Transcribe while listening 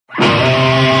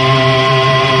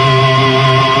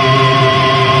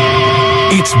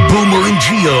It's Boomer and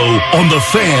Gio on The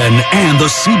Fan and the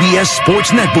CBS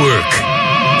Sports Network.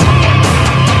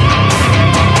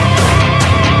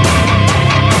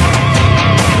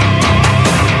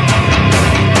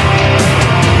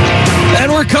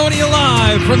 And we're coming to you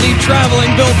live from the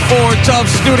traveling Built Ford Tough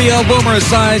studio. Boomer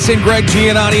Esiason and Greg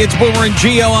Giannotti. It's Boomer and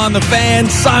Gio on The Fan.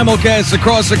 Simulcast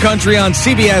across the country on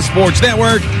CBS Sports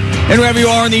Network. And wherever you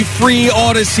are in the free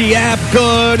Odyssey app,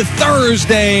 good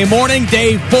Thursday morning,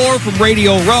 day 4 from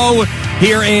Radio Row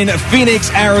here in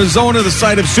Phoenix, Arizona, the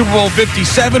site of Super Bowl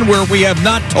 57, where we have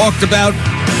not talked about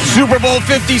Super Bowl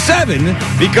 57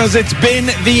 because it's been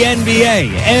the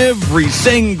NBA. Every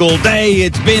single day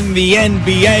it's been the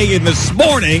NBA, and this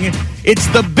morning it's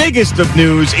the biggest of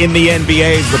news in the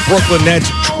NBA as the Brooklyn Nets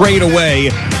trade away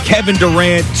Kevin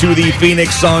Durant to the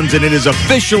Phoenix Suns, and it is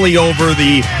officially over.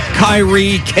 The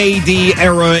Kyrie KD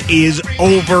era is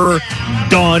over,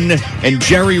 done, and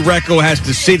Jerry Recco has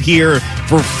to sit here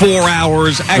for 4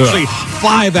 hours, actually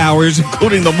 5 hours,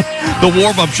 including the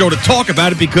warm-up show to talk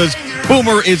about it because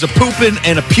Boomer is a pooping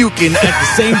and a puking at the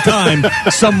same time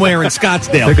somewhere in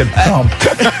Scottsdale.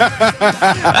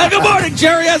 Good morning,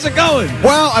 Jerry. How's it going?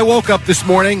 Well, I woke up this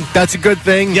morning. That's a good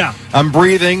thing. Yeah. I'm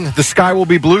breathing. The sky will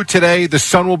be blue today. The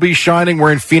sun will be shining.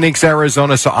 We're in Phoenix,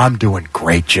 Arizona, so I'm doing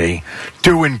great, G.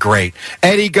 Doing great.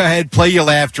 Eddie, go ahead. Play your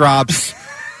laugh drops.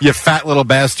 You fat little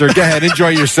bastard. Go ahead. Enjoy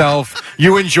yourself.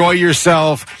 You enjoy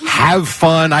yourself. Have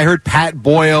fun. I heard Pat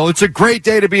Boyle. It's a great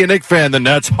day to be a Knicks fan. The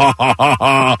Nets, ha, ha, ha,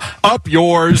 ha. Up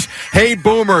yours. Hey,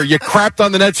 Boomer, you crapped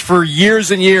on the Nets for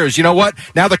years and years. You know what?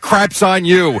 Now the crap's on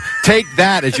you. Take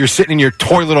that as you're sitting in your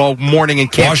toilet all morning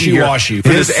and can't be here Washy. for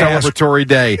this celebratory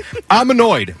day. I'm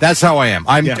annoyed. That's how I am.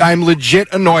 I'm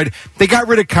legit annoyed. They got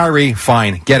rid of Kyrie.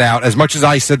 Fine. Get out. As much as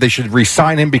I said they should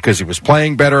re-sign him because he was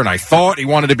playing better and I thought he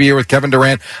wanted to be here with Kevin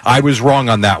Durant, I was wrong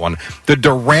on that one. The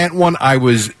Durant one, I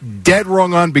was dead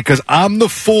wrong on because I'm the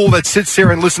fool that sits here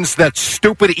and listens to that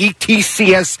stupid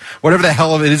ETCS, whatever the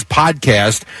hell of it is,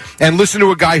 podcast, and listen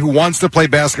to a guy who wants to play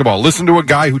basketball. Listen to a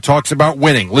guy who talks about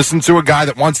winning. Listen to a guy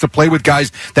that wants to play with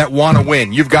guys that want to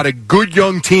win. You've got a good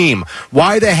young team.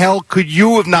 Why the hell could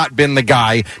you have not been the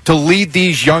guy to lead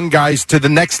these young guys to the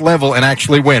next level and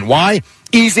actually win? Why?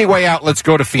 Easy way out. Let's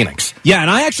go to Phoenix. Yeah,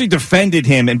 and I actually defended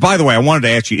him. And by the way, I wanted to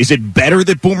ask you, is it better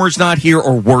that Boomer's not here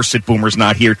or worse that Boomer's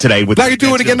not here today? I could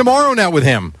do it again tomorrow now with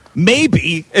him.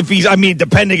 Maybe, if he's,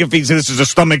 depending if this is a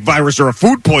stomach virus or a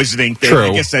food poisoning thing, True.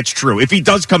 I guess that's true. If he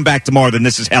does come back tomorrow, then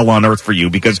this is hell on earth for you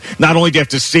because not only do you have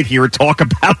to sit here and talk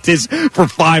about this for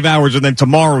 5 hours, and then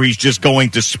tomorrow he's just going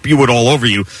to spew it all over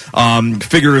you,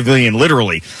 figuratively and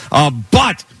literally.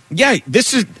 But, yeah,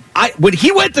 when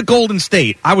he went to Golden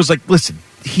State, I was like, listen,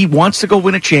 he wants to go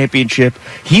win a championship.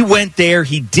 He went there.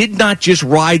 He did not just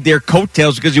ride their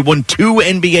coattails because he won 2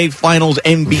 NBA Finals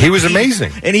MVP. He was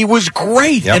amazing. And he was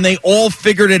great. Yep. And they all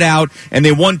figured it out, and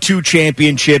they won 2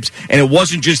 championships, and it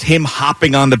wasn't just him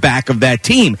hopping on the back of that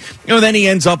team. Then he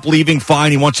ends up leaving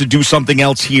fine. He wants to do something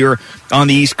else here on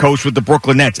the East Coast with the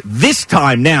Brooklyn Nets. This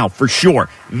time now, for sure,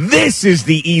 this is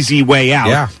the easy way out.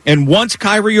 Yeah. And once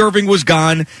Kyrie Irving was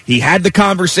gone, he had the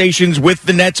conversations with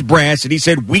the Nets brass, and he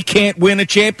said, we can't win a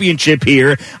championship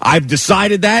here. I've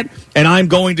decided that, and I'm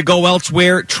going to go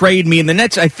elsewhere. Trade me. And the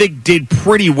Nets, I think, did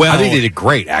pretty well. I think they did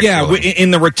great, actually. Yeah,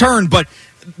 in the return. But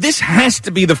this has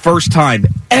to be the first time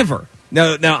ever.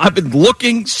 Now, I've been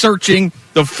looking, searching.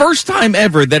 The first time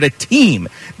ever that a team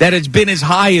that has been as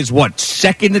high as,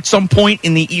 second at some point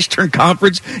in the Eastern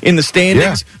Conference in the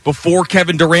standings before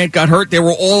Kevin Durant got hurt, they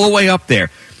were all the way up there,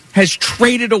 has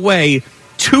traded away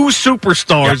 2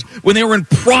 superstars when they were in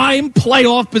prime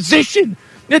playoff position.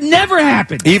 It never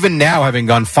happened. Even now, having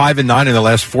gone 5-9 in the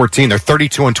last 14, they're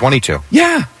 32-22.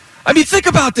 Yeah. Think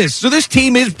about this. So this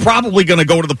team is probably going to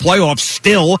go to the playoffs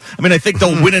still. I think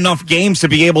they'll win enough games to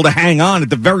be able to hang on. At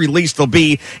the very least, they'll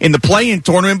be in the play-in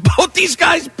tournament. Both these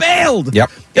guys bailed. Yep.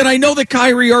 And I know that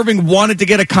Kyrie Irving wanted to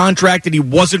get a contract and he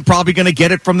wasn't probably going to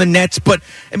get it from the Nets. But,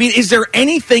 is there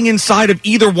anything inside of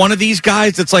either one of these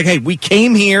guys that's like, hey, we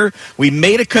came here, we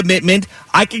made a commitment,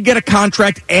 I could get a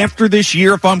contract after this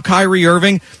year if I'm Kyrie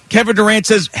Irving? Kevin Durant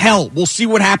says, hell, we'll see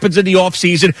what happens in the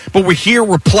offseason, but we're here,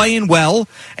 we're playing well,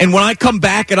 and when I come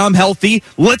back and I'm healthy,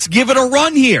 let's give it a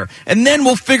run here, and then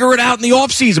we'll figure it out in the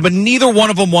offseason. But neither one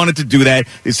of them wanted to do that.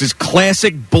 This is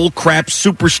classic bullcrap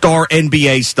superstar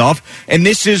NBA stuff, and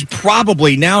this is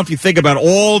probably, now if you think about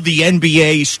all the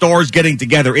NBA stars getting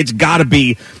together, it's got to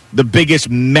be the biggest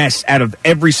mess out of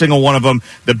every single one of them,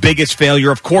 the biggest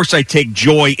failure. Of course, I take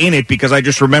joy in it because I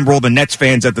just remember all the Nets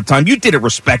fans at the time. You did it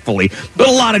respectfully, but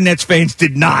a lot of Nets fans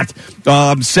did not,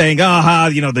 saying,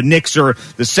 the Knicks are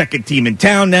the second team in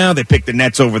town now. They picked the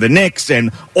Nets over the Knicks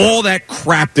and all that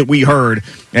crap that we heard.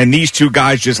 And these two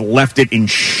guys just left it in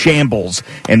shambles.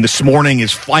 And this morning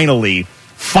is finally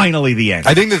the end.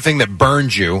 I think the thing that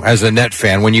burns you as a Net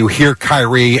fan when you hear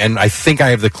Kyrie, and I think I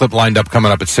have the clip lined up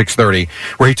coming up at 6:30,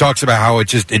 where he talks about how it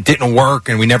didn't work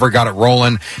and we never got it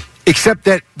rolling. Except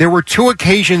that there were two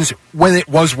occasions when it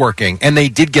was working, and they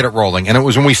did get it rolling, and it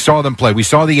was when we saw them play. We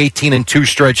saw the 18-2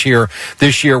 stretch here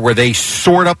this year where they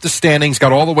soared up the standings,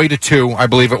 got all the way to 2, I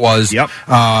believe it was,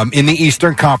 in the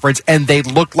Eastern Conference, and they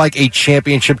looked like a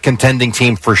championship contending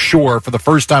team for sure for the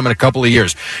first time in a couple of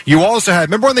years. You also had,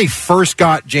 remember when they first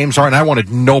got James Harden? I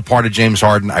wanted no part of James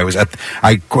Harden.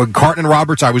 Carton and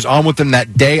Roberts, I was on with them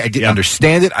that day. I didn't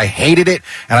understand it. I hated it,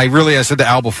 and I said to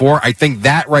Al before, I think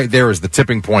that right there is the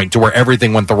tipping point to where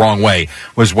everything went the wrong way,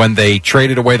 was when they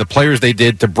traded away the players they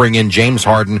did to bring in James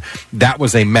Harden. That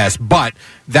was a mess. But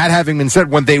that having been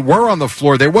said, when they were on the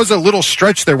floor, there was a little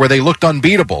stretch there where they looked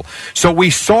unbeatable. So we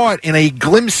saw it in a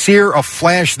glimpse here, a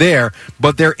flash there,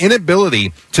 but their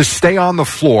inability to stay on the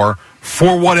floor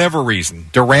for whatever reason.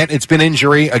 Durant, it's been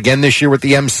injury again this year with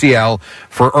the MCL.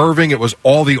 For Irving, it was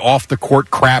all the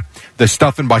off-the-court crap, the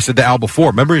stuff, and I said to Al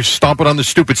before, remember he stomping on the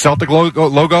stupid Celtic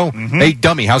logo? Mm-hmm. Hey,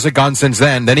 dummy, how's it gone since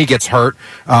then? Then he gets hurt.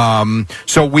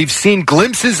 So we've seen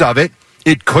glimpses of it.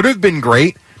 It could have been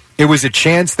great. It was a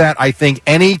chance that I think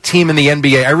any team in the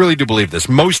NBA, I really do believe this,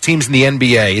 most teams in the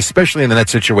NBA, especially in the net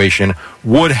situation,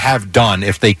 would have done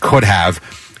if they could have.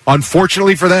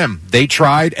 Unfortunately for them, they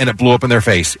tried and it blew up in their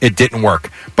face. It didn't work.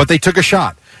 But they took a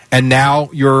shot. And now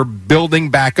you're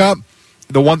building back up.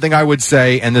 The one thing I would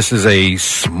say, and this is a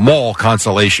small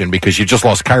consolation because you just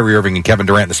lost Kyrie Irving and Kevin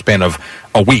Durant in the span of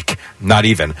a week, not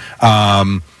even.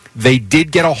 They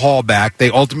did get a haul back. They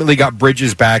ultimately got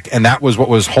Bridges back, and that was what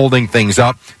was holding things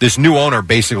up. This new owner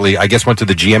basically, I guess, went to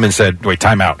the GM and said, wait,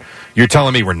 time out. You're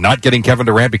telling me we're not getting Kevin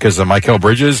Durant because of Mikal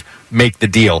Bridges? Make the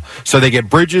deal. So they get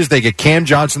Bridges, they get Cam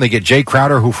Johnson, they get Jay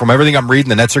Crowder, who from everything I'm reading,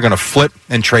 the Nets are going to flip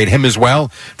and trade him as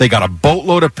well. They got a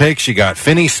boatload of picks. You got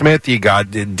Finney-Smith, you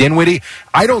got Dinwiddie.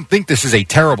 I don't think this is a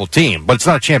terrible team, but it's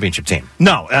not a championship team.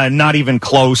 No, not even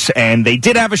close, and they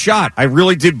did have a shot. I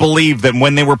really did believe that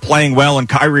when they were playing well and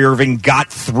Kyrie Irving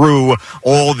got through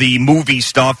all the movie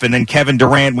stuff, and then Kevin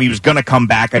Durant, he was going to come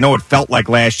back. I know it felt like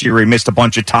last year he missed a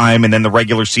bunch of time, and then the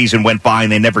regular season went by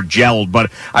and they never gelled,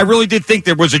 but I really did think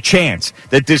there was a chance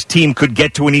that this team could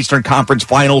get to an Eastern Conference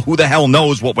final. Who the hell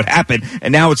knows what would happen?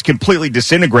 And now it's completely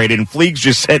disintegrated, and Fleegs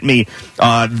just sent me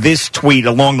this tweet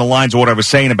along the lines of what I was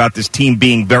saying about this team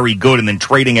being very good and then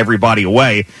trading everybody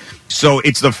away. So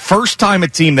it's the first time a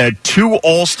team that had 2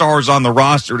 All-Stars on the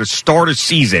roster to start a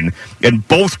season, and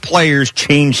both players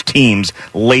changed teams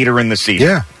later in the season.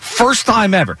 Yeah. First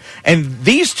time ever. And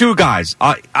these two guys,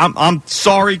 I'm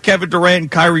sorry, Kevin Durant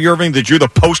and Kyrie Irving, that you're the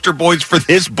poster boys for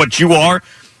this, but you are.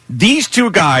 These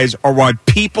two guys are why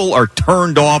people are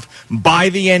turned off by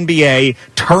the NBA,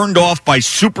 turned off by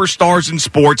superstars in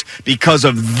sports because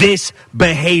of this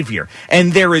behavior.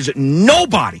 And there is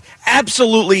nobody,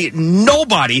 absolutely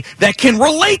nobody, that can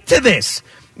relate to this.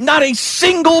 Not a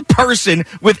single person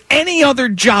with any other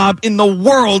job in the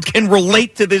world can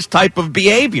relate to this type of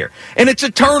behavior. And it's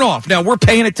a turnoff. Now, we're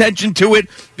paying attention to it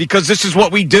because this is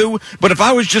what we do. But if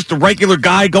I was just a regular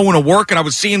guy going to work and I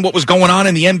was seeing what was going on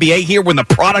in the NBA here when the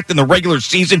product in the regular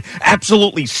season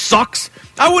absolutely sucks,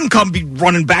 I wouldn't come be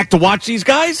running back to watch these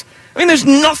guys. I mean, there's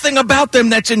nothing about them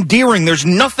that's endearing. There's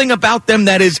nothing about them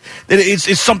that is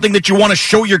something that you want to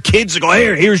show your kids and go,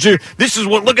 here's your, this is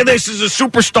what, look at this, is a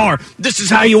superstar. This is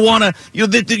how you want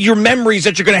to, your memories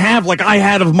that you're going to have, like I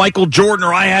had of Michael Jordan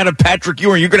or I had of Patrick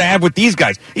Ewing, you're going to have with these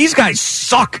guys. These guys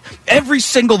suck. Every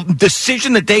single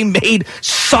decision that they made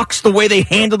sucks. The way they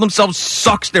handle themselves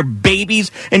sucks. They're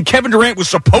babies. And Kevin Durant was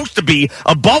supposed to be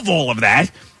above all of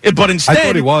that. But instead, I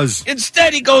thought he was.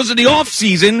 Instead, he goes in the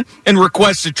offseason and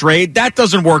requests a trade. That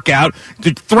doesn't work out.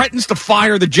 He threatens to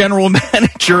fire the general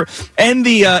manager and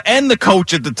the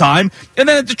coach at the time. And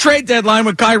then at the trade deadline,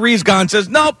 when Kyrie's gone, says,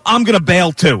 nope, I'm going to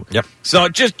bail too. Yep. So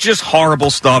just horrible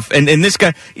stuff. And this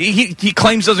guy, he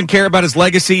claims doesn't care about his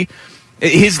legacy.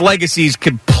 His legacy is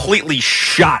completely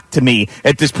shot to me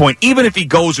at this point. Even if he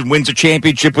goes and wins a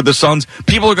championship with the Suns,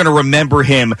 people are going to remember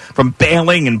him from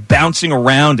bailing and bouncing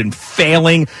around and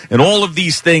failing and all of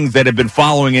these things that have been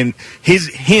following him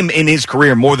in his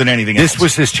career more than anything else. This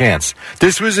was his chance.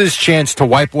 This was his chance to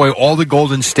wipe away all the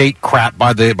Golden State crap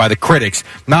by the critics.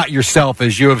 Not yourself,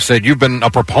 as you have said. You've been a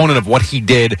proponent of what he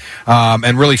did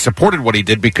and really supported what he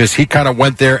did because he kind of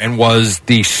went there and was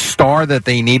the star that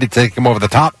they needed to take him over the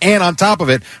top. And on top of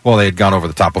it, well, they had gone over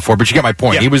the top before, but you get my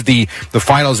point. Yep. He was the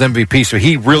finals MVP, so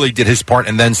he really did his part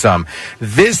and then some.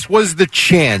 This was the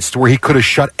chance to where he could have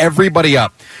shut everybody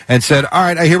up and said, all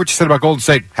right, I hear what you said about Golden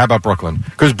State. How about Brooklyn?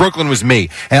 Because Brooklyn was me.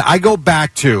 And I go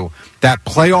back to that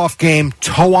playoff game,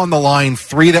 toe on the line,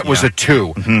 3 that was a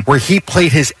 2, where he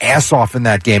played his ass off in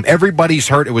that game. Everybody's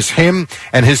hurt. It was him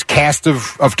and his cast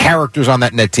of characters on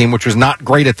that net team, which was not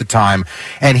great at the time.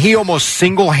 And he almost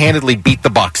single-handedly beat the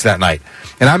Bucks that night.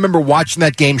 And I remember watching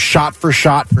that game shot for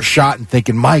shot for shot and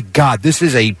thinking, my God, this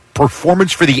is a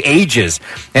performance for the ages.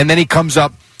 And then he comes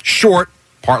up short,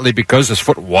 partly because his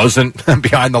foot wasn't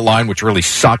behind the line, which really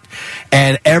sucked.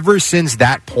 And ever since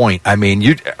that point, I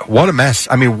mean, what a mess.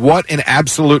 I mean, what an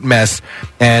absolute mess.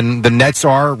 And the Nets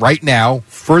are right now,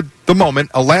 for the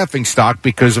moment, a laughingstock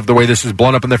because of the way this is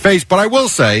blown up in their face. But I will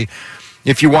say,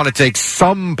 if you want to take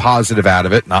some positive out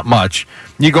of it, not much,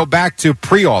 you go back to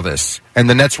pre all this, and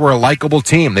the Nets were a likable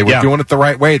team. They were doing it the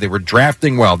right way. They were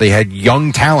drafting well. They had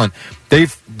young talent.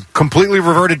 They've completely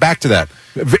reverted back to that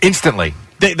instantly.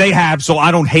 They have, so I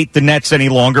don't hate the Nets any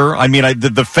longer. I mean,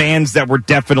 the fans that were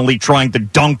definitely trying to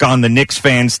dunk on the Knicks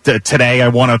fans today, I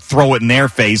want to throw it in their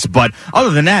face. But other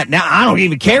than that, now I don't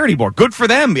even care anymore. Good for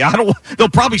them. They'll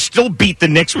probably still beat the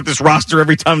Knicks with this roster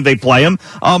every time they play them.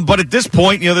 But at this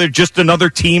point, they're just another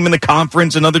team in the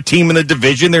conference, another team in the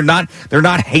division. They're not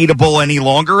hateable any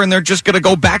longer, and they're just going to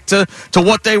go back to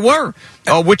what they were.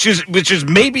 Which is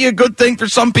maybe a good thing for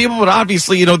some people, but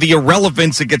obviously, the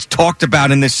irrelevance that gets talked about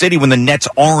in this city when the Nets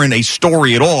aren't a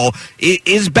story at all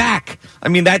is back. I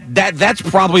mean, that's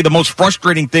probably the most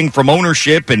frustrating thing from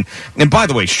ownership. And by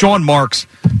the way, Sean Marks,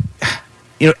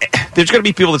 there's going to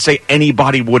be people that say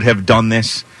anybody would have done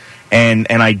this, and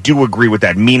I do agree with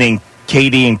that. Meaning,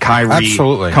 KD and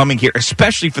Kyrie coming here,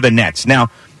 especially for the Nets. Now,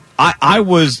 I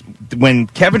was when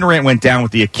Kevin Durant went down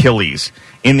with the Achilles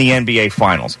in the NBA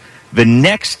Finals. The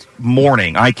next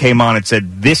morning, I came on and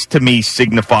said, this to me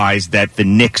signifies that the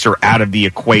Knicks are out of the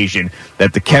equation,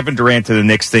 that the Kevin Durant to the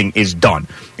Knicks thing is done.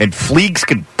 And Fleeks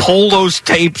can pull those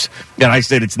tapes, and I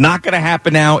said, it's not going to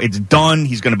happen now. It's done.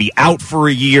 He's going to be out for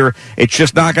a year. It's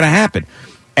just not going to happen.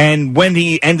 And when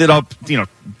he ended up,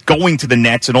 going to the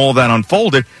Nets and all that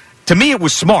unfolded, to me, it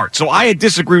was smart. So I had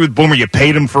disagreed with Boomer. You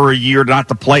paid him for a year not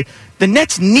to play. The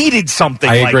Nets needed something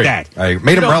like that. I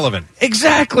made him relevant.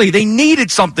 Exactly. They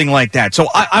needed something like that. So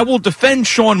I will defend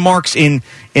Sean Marks in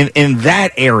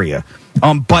that area.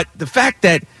 But the fact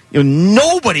that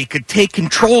nobody could take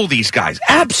control of these guys.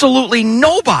 Absolutely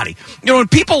nobody. When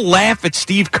people laugh at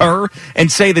Steve Kerr and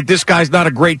say that this guy's not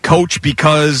a great coach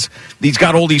because he's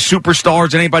got all these superstars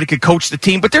and anybody could coach the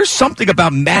team, but there's something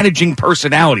about managing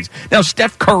personalities. Now,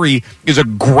 Steph Curry is a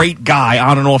great guy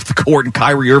on and off the court, and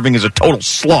Kyrie Irving is a total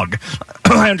slug.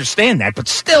 I understand that, but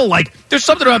still, there's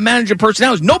something about managing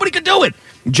personalities. Nobody could do it.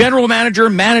 General manager,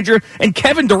 and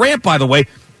Kevin Durant, by the way,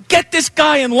 get this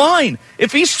guy in line.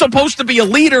 If he's supposed to be a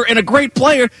leader and a great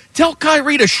player, tell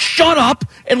Kyrie to shut up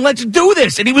and let's do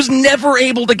this. And he was never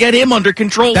able to get him under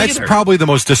control That's probably the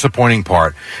most disappointing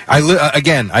part. I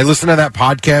listened to that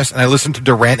podcast and I listened to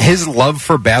Durant. His love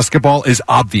for basketball is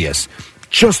obvious.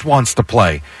 Just wants to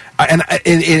play. And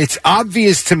it's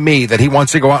obvious to me that he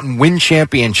wants to go out and win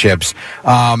championships.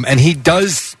 And he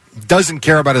doesn't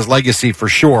care about his legacy for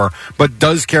sure, but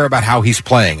does care about how he's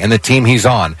playing and the team he's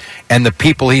on and the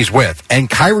people he's with. And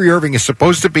Kyrie Irving is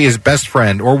supposed to be his best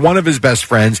friend or one of his best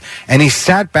friends, and he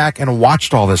sat back and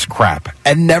watched all this crap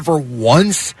and never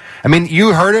once. I mean,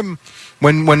 you heard him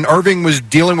when Irving was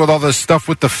dealing with all this stuff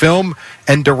with the film,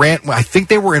 and Durant, I think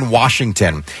they were in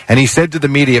Washington, and he said to the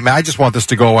media, man, I just want this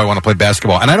to go away. I want to play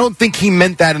basketball. And I don't think he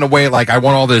meant that in a way like I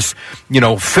want all this,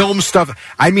 film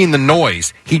stuff. I mean the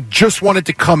noise. He just wanted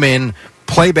to come in,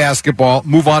 play basketball,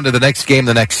 move on to the next game,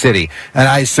 the next city.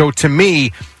 So to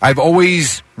me, I've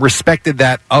always respected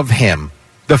that of him.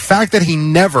 The fact that he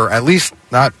never, at least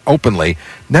not openly,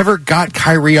 never got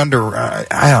Kyrie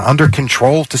under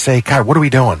control to say, Kyrie, what are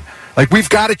we doing? We've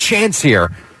got a chance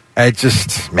here. It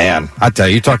just, man, I tell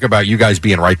you, talk about you guys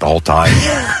being right the whole time.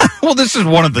 Well, this is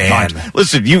one of the times.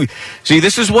 Listen, you see,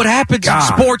 this is what happens in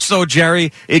sports, though,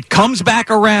 Jerry. It comes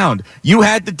back around. You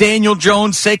had the Daniel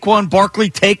Jones, Saquon Barkley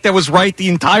take that was right the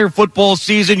entire football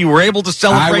season. You were able to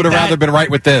celebrate I would have rather been right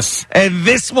with this. And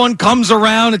this one comes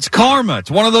around. It's karma.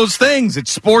 It's one of those things.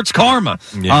 It's sports karma.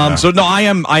 Yeah. So no, I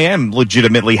am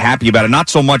legitimately happy about it. Not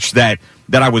so much that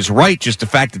I was right, just the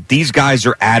fact that these guys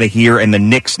are out of here and the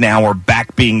Knicks now are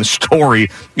back being the story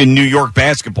in New York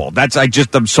basketball.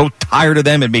 I'm so tired of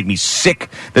them. It made me sick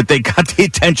that they got the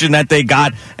attention that they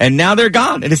got, and now they're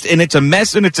gone. And it's a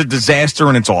mess, and it's a disaster,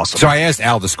 and it's awesome. So I asked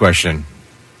Al this question.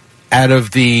 Out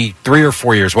of the 3 or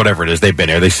 4 years, whatever it is, they've been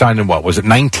here, they signed in what? Was it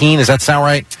 19? Does that sound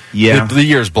right? Yeah. The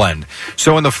years blend.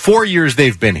 So in the 4 years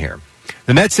they've been here,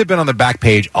 the Nets have been on the back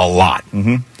page a lot.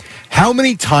 Mm-hmm. How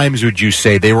many times would you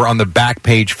say they were on the back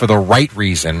page for the right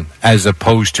reason as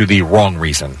opposed to the wrong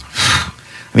reason? I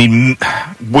mean,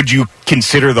 would you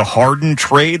consider the Harden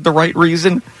trade the right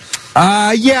reason?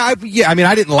 Yeah. I mean,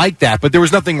 I didn't like that, but there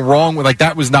was nothing wrong with, like,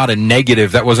 that was not a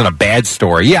negative. That wasn't a bad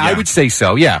story. Yeah, I would say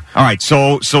so. Yeah. All right.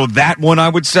 So that one, I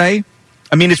would say,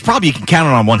 I mean, it's probably, you can count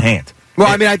it on one hand. Well,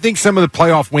 I mean, I think some of the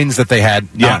playoff wins that they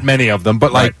had, not many of them,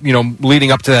 but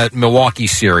leading up to that Milwaukee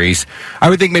series, I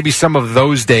would think maybe some of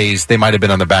those days they might have been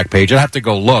on the back page. I'd have to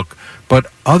go look. But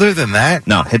other than that,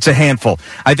 no, it's a handful.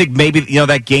 I think maybe,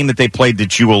 that game that they played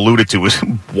that you alluded to was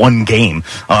one game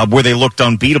where they looked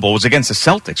unbeatable. It was against the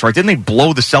Celtics, right? Didn't they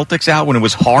blow the Celtics out when it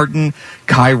was Harden,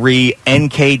 Kyrie, and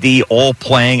KD all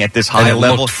playing at this high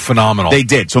level? Looked phenomenal. They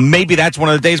did. So maybe that's one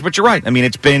of the days, but you're right. I mean,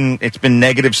 it's been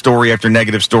negative story after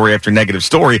negative story after negative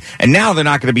story, and now they're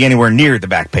not going to be anywhere near the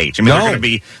back page. I mean, they're going to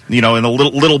be, in a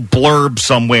little blurb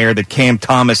somewhere that Cam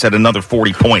Thomas had another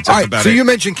 40 points. That's all right, so you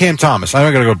mentioned Cam Thomas.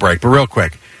 I'm going to go break, but real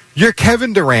quick. You're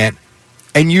Kevin Durant,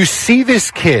 and you see this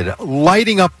kid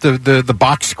lighting up the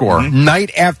box score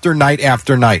night after night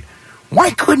after night.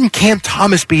 Why couldn't Cam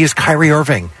Thomas be his Kyrie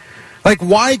Irving? Like,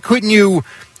 why couldn't you...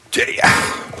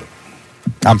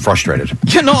 I'm frustrated.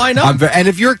 I know. And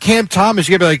if you're Cam Thomas,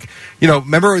 you got to be like,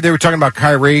 remember they were talking about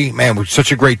Kyrie? Man, we're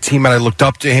such a great team, and I looked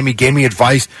up to him. He gave me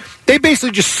advice. They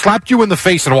basically just slapped you in the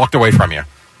face and walked away from you.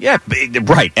 Yeah,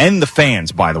 right. And the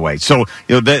fans, by the way. So,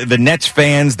 the Nets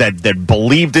fans that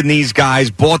believed in these guys,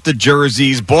 bought the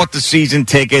jerseys, bought the season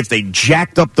tickets. They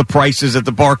jacked up the prices at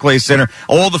the Barclays Center.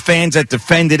 All the fans that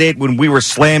defended it when we were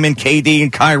slamming KD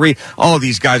and Kyrie. Oh,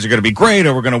 these guys are going to be great,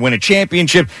 or we're going to win a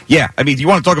championship. Yeah, I mean, you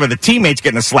want to talk about the teammates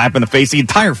getting a slap in the face. The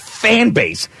entire fan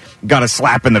base got a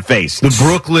slap in the face. The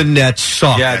Brooklyn Nets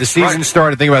suck. Yeah, the season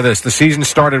started, think about this. The season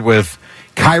started with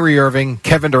Kyrie Irving,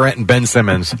 Kevin Durant, and Ben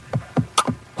Simmons.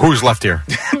 Who's left here?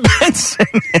 Ben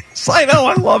Simmons. I know,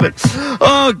 I love it.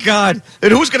 Oh, God.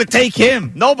 And who's going to take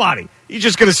him? Nobody. He's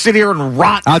just going to sit here and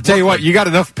rot. I'll tell you what, you got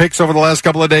enough picks over the last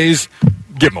couple of days.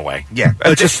 Give him away. Yeah.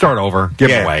 Let's just start over.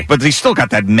 Give him away. But he's still got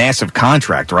that massive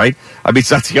contract, right? I mean,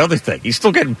 that's the other thing. He's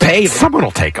still getting paid. Someone will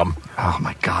take him. Oh,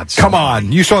 my God. Come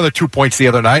on. You saw the 2 points the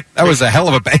other night. That was a hell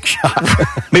of a bank shot.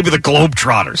 Maybe the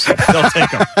Globetrotters. They'll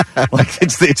take him. Like,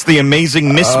 it's the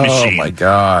amazing miss machine. Oh, my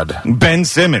God. Ben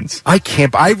Simmons.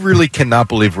 I really cannot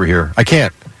believe we're here. I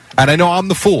can't. And I know I'm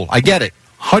the fool. I get it.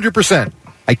 100%.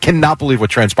 I cannot believe what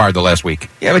transpired the last week.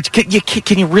 Yeah, but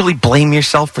can you really blame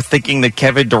yourself for thinking that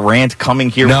Kevin Durant coming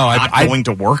here was not going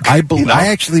to work? I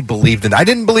actually believed in. I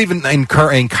didn't believe in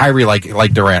Kyrie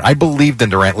like Durant. I believed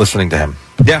in Durant listening to him.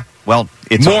 Yeah, well,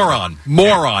 it's moron. He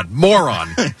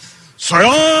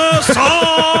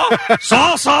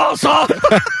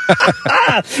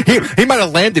might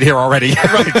have landed here already.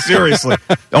 Right, seriously.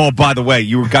 Oh, by the way,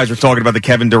 you guys were talking about the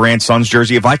Kevin Durant Suns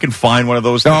jersey. If I can find one of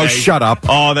those today, oh, shut up.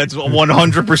 Oh, that's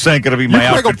 100% going to be my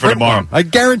outfit for tomorrow. I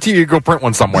guarantee you go print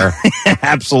one somewhere.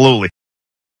 Absolutely.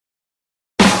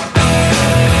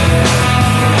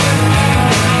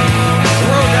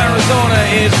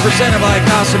 Is presented by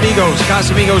Casamigos.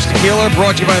 Casamigos Tequila,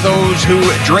 brought to you by those who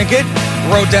drink it.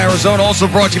 Road to Arizona, also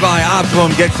brought to you by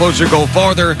Optimum, get closer, go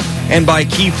farther. And by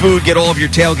Key Food, get all of your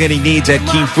tailgating needs at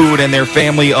Key Food and their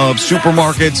family of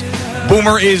supermarkets.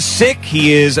 Boomer is sick.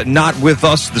 He is not with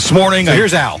us this morning. So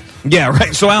here's Al. Yeah,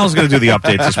 right. So Al's going to do the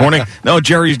updates this morning. No,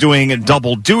 Jerry's doing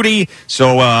double duty.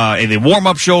 So the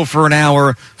warm-up show for an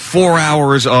hour, 4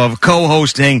 hours of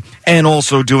co-hosting, and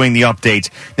also doing the updates.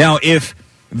 Now, if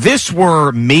this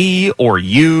were me or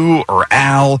you or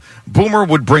Al, Boomer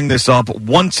would bring this up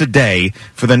once a day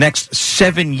for the next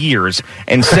 7 years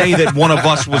and say that one of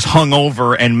us was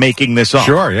hungover and making this up.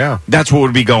 Sure, yeah. That's what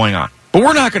would be going on. But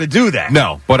we're not going to do that.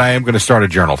 No, but I am going to start a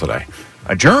journal today.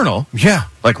 A journal? Yeah.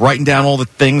 Like writing down all the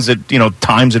things that,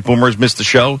 times that Boomer's missed the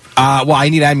show? Well, I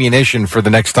need ammunition for the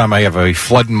next time I have a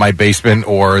flood in my basement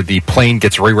or the plane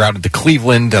gets rerouted to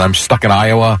Cleveland and I'm stuck in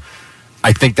Iowa.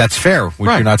 I think that's fair.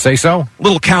 Would you not say so?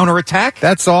 Little counterattack.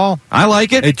 That's all. I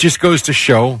like it. It just goes to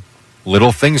show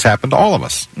little things happen to all of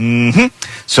us. Mm-hmm.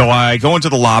 So I go into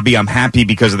the lobby. I'm happy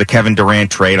because of the Kevin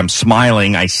Durant trade. I'm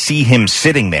smiling. I see him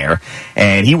sitting there,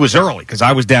 and he was early because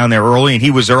I was down there early, and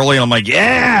he was early. And I'm like,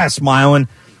 yeah, smiling.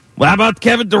 Well, how about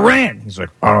Kevin Durant? He's like,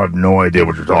 I have no idea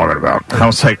what you're talking about. And I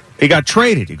was like, he got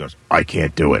traded. He goes, I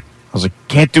can't do it. I was like,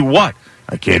 can't do what?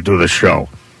 I can't do the show.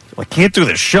 I can't do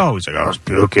the show. He's like, I was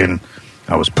puking.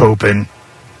 I was pooping.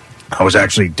 I was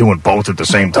actually doing both at the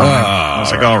same time. I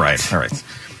was like, all right.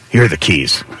 Here are the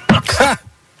keys.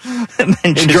 And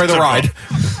then enjoy the ride.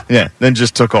 Yeah, then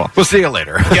just took off. We'll see you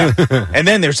later. Yeah. And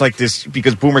then there's like this,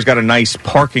 because Boomer's got a nice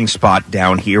parking spot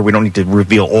down here. We don't need to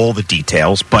reveal all the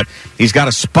details, but he's got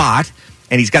a spot,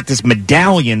 and he's got this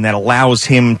medallion that allows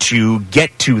him to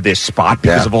get to this spot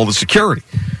because of all the security.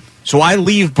 So I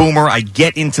leave Boomer, I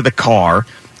get into the car,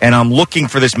 and I'm looking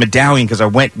for this medallion because I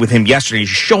went with him yesterday. He's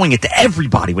showing it to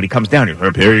everybody when he comes down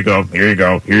here. Here you go, here you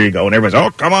go, here you go. And everybody's,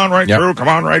 oh, come on right through, come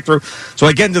on right through. So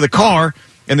I get into the car,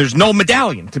 and there's no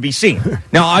medallion to be seen.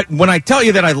 Now, when I tell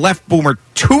you that I left Boomer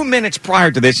 2 minutes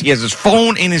prior to this, he has his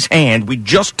phone in his hand. We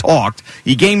just talked.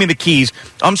 He gave me the keys.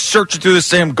 I'm searching through this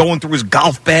thing. I'm going through his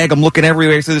golf bag. I'm looking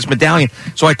everywhere for this medallion.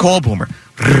 So I call Boomer.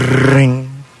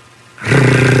 Ring.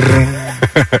 Ring.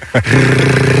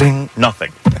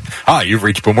 Nothing. You've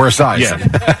reached Boomer size. Yeah.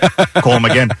 Call him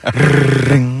again.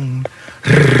 Ring.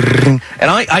 Ring. And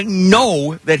I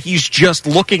know that he's just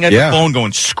looking at the phone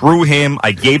going, screw him.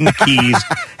 I gave him the keys.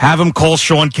 Have him call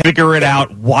Sean. Figure it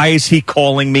out. Why is he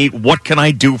calling me? What can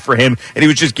I do for him? And he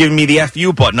was just giving me the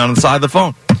FU button on the side of the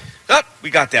phone. We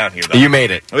got down here, though. You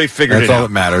made it. We figured it out. That's all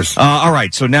that matters. All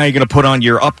right, so now you're going to put on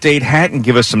your update hat and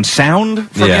give us some sound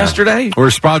from yesterday?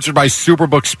 We're sponsored by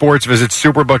Superbook Sports. Visit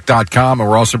superbook.com, and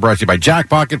we're also brought to you by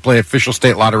Jackpocket. Play official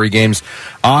state lottery games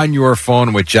on your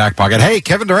phone with Jackpocket. Hey,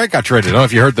 Kevin Durant got traded. I don't know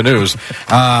if you heard the news.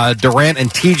 Durant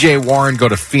and T.J. Warren go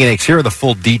to Phoenix. Here are the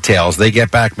full details. They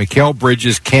get back Mikal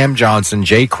Bridges, Cam Johnson,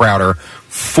 Jay Crowder,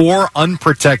 4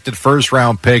 unprotected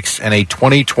first-round picks, and a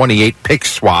 2028 pick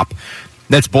swap.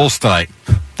 That's Bulls tonight.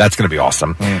 That's going to be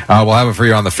awesome. We'll have it for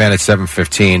you on the Fan at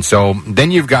 7:15. So then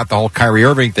you've got the whole Kyrie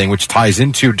Irving thing, which ties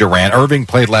into Durant. Irving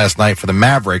played last night for the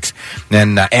Mavericks.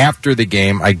 And after the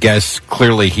game, I guess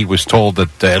clearly he was told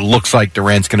that it looks like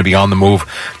Durant's going to be on the move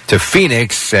to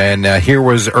Phoenix. And here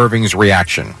was Irving's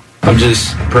reaction. I'm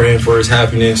just praying for his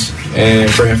happiness and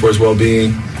praying for his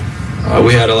well-being.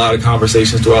 We had a lot of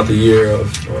conversations throughout the year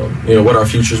of what our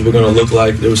futures were going to look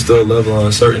like. There was still a level of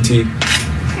uncertainty.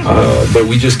 But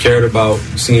we just cared about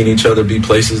seeing each other be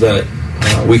places that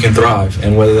we can thrive,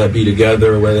 and whether that be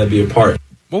together or whether that be apart.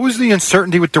 What was the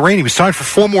uncertainty with Durant? He was signed for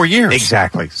 4 more years.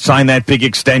 Exactly. Signed that big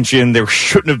extension. There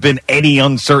shouldn't have been any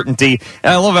uncertainty.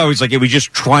 And I love how he's like, we're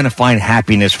just trying to find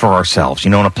happiness for ourselves,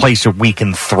 in a place where we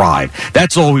can thrive.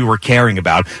 That's all we were caring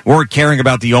about. We weren't caring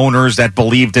about the owners that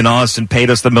believed in us and paid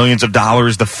us the millions of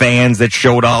dollars, the fans that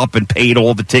showed up and paid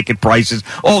all the ticket prices,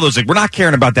 all those things. We're not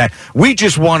caring about that. We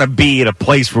just want to be at a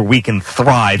place where we can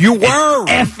thrive. You were.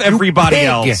 F everybody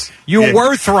else. You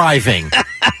were thriving.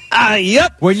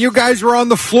 Yep. When you guys were on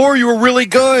the floor, you were really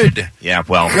good. Yeah,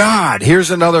 well. God, here's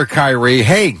another Kyrie.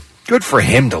 Hey, good for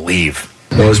him to leave.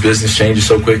 His business changes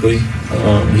so quickly.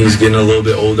 He's getting a little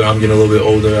bit older. I'm getting a little bit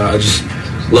older. I just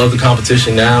love the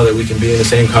competition now that we can be in the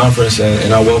same conference,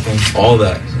 and I welcome all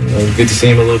that. Get to see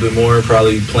him a little bit more,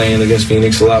 probably playing against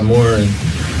Phoenix a lot more, and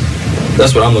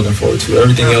that's what I'm looking forward to.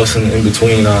 Everything else in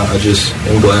between, I just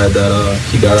am glad that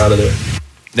he got out of there.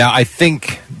 Now, I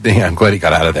think... I'm glad he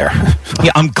got out of there.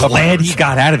 Yeah, I'm glad he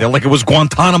got out of there like it was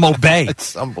Guantanamo Bay.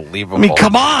 It's unbelievable. I mean,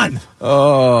 come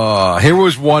on. Here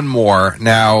was one more.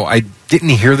 Now, I didn't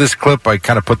hear this clip. I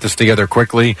kind of put this together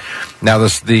quickly. Now,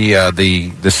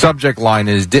 the subject line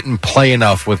is didn't play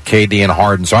enough with KD and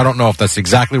Harden. So I don't know if that's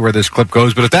exactly where this clip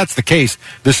goes, but if that's the case,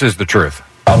 this is the truth.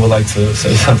 I would like to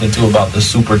say something, too, about the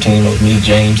super team of me,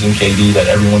 James, and KD that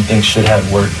everyone thinks should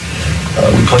have worked.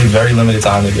 We played very limited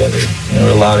time together. There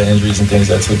were a lot of injuries and things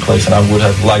that took place, and I would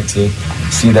have liked to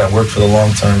see that work for the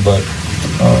long term, but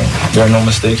there are no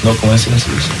mistakes, no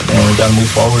coincidences, and we've got to move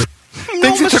forward.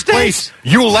 Things that took place.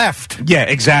 You left. Yeah,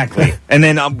 exactly. And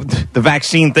then the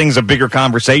vaccine thing's a bigger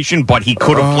conversation, but he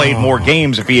could have played more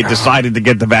games if he had decided to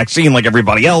get the vaccine like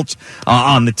everybody else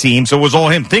on the team. So it was all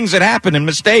him. Things that happened and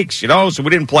mistakes, so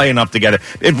we didn't play enough together.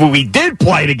 If we did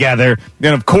play together,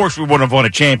 then of course we wouldn't have won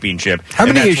a championship. How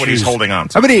many that's issues? What he's holding on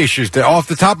to. How many issues? Off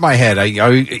the top of my head,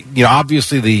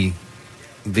 obviously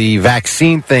the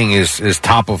vaccine thing is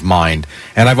top of mind,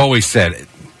 and I've always said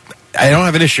I don't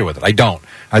have an issue with it. I don't.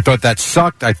 I thought that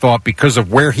sucked. I thought because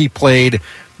of where he played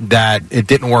that it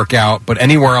didn't work out, but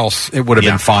anywhere else it would have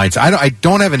been fine. So I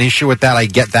don't have an issue with that. I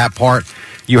get that part.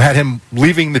 You had him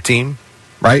leaving the team,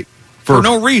 right? For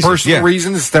no reason. Personal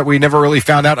reasons that we never really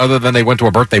found out other than they went to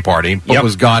a birthday party, but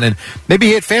was gone. And maybe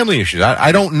he had family issues.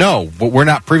 I don't know, but we're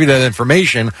not privy to that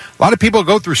information. A lot of people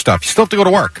go through stuff. You still have to go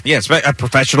to work. Yes,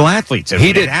 professional athletes.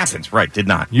 It happens. Right, did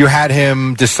not. You had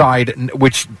him decide,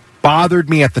 which bothered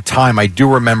me at the time. I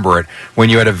do remember it, when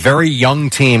you had a very young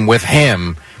team with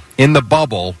him in the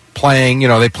bubble playing.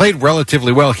 They played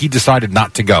relatively well. He decided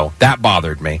not to go. That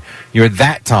bothered me. You had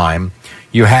that time.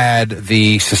 You had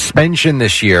the suspension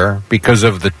this year because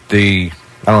of the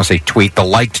I don't want to say tweet, the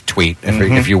liked tweet,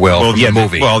 if you will, from the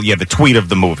movie. The tweet of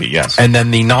the movie, yes. And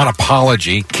then the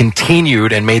non-apology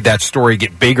continued and made that story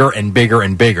get bigger and bigger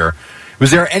and bigger.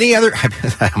 Was there any other?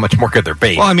 How much more could there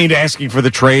be? Well, I mean, asking for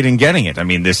the trade and getting it. I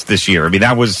mean, this year. I mean,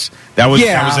 that was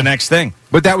the next thing.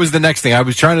 But that was the next thing. I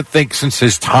was trying to think since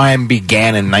his time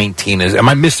began in 19. Am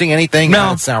I missing anything? No, that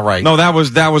doesn't sound right. No, that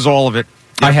was all of it.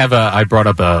 Yep. I brought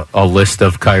up a list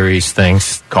of Kyrie's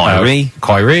things.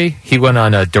 Kyrie. He went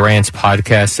on Durant's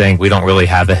podcast saying we don't really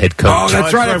have a head coach. Oh,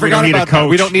 that's right. I forgot about that.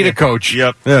 We don't need a coach.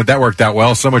 Yep. Yeah, that worked out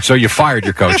well. So much so you fired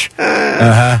your coach.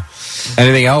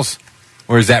 Anything else?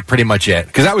 Or is that pretty much it?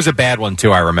 Because that was a bad one,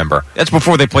 too, I remember. That's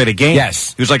before they played a game.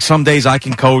 Yes. He was like, some days I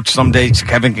can coach, some days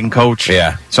Kevin can coach.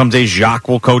 Yeah. Some days Jacques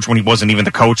will coach when he wasn't even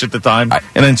the coach at the time.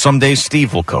 And then some days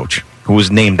Steve will coach, who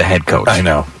was named the head coach. I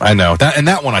know.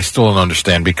 That one I still don't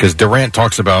understand, because Durant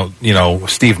talks about,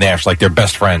 Steve Nash like they're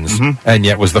best friends, and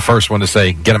yet was the first one to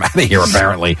say, get him out of here,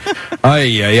 apparently.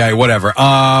 Whatever.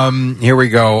 Here we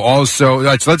go. Also,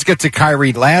 let's get to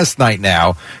Kyrie last night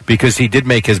now, because he did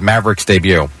make his Mavericks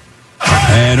debut.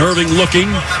 And Irving looking.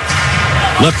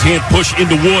 Left-hand push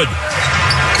into Wood.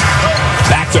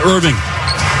 Back to Irving.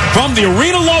 From the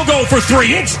arena logo for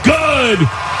three. It's good.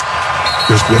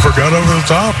 Just Clifford got over the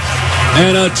top.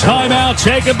 And a timeout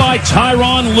taken by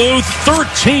Tyronn Lue.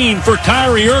 13 for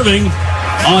Kyrie Irving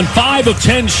on 5 of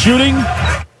 10 shooting.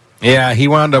 Yeah, he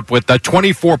wound up with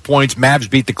 24 points. Mavs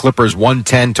beat the Clippers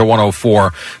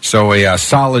 110-104. So a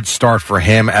solid start for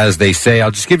him, as they say.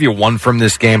 I'll just give you one from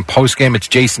this game. Post-game, it's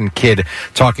Jason Kidd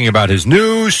talking about his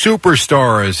new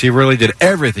superstars. He really did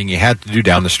everything he had to do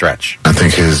down the stretch. I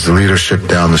think his leadership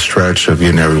down the stretch of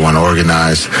getting everyone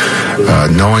organized,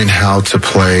 knowing how to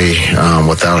play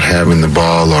without having the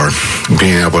ball or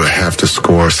being able to have to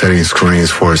score, setting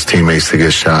screens for his teammates to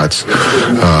get shots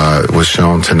was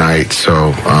shown tonight.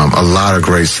 So a lot of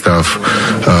great stuff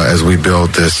as we build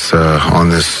this on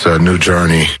this new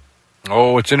journey.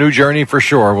 Oh, it's a new journey for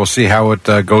sure. We'll see how it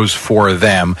goes for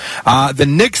them. The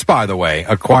Knicks, by the way,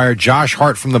 acquired Josh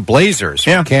Hart from the Blazers.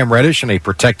 Yeah. Cam Reddish and a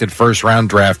protected first-round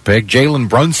draft pick. Jalen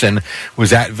Brunson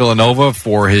was at Villanova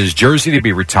for his jersey to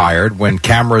be retired when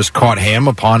cameras caught him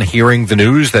upon hearing the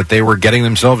news that they were getting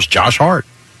themselves Josh Hart.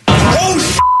 Oh,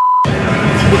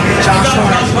 Josh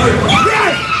Hart.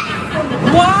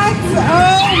 What?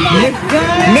 Oh, my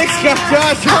God. Knicks got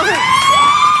Josh Hart.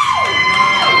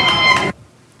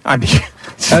 I mean,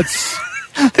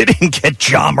 they didn't get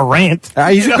Ja Morant.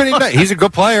 He's a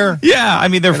good player. Yeah, I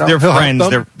mean they're friends.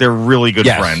 They're really good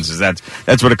friends. That's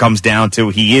what it comes down to.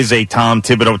 He is a Tom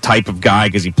Thibodeau type of guy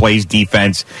because he plays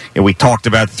defense. We talked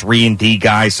about 3-and-D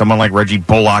guys, someone like Reggie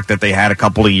Bullock that they had a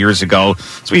couple of years ago.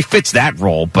 So he fits that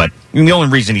role. But the only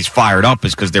reason he's fired up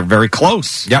is because they're very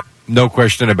close. Yep. No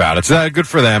question about it. So good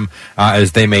for them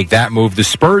as they make that move. The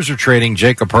Spurs are trading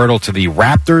Jakob Poeltl to the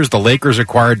Raptors. The Lakers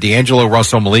acquired D'Angelo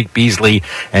Russell, Malik Beasley,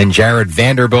 and Jared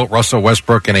Vanderbilt. Russell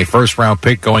Westbrook and a first-round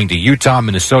pick going to Utah.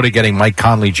 Minnesota getting Mike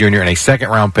Conley Jr. and a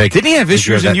second-round pick. Didn't he have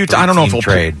issues in Utah? I don't know if he'll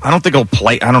trade. I don't think he'll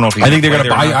play. I don't know if he's I think they're going to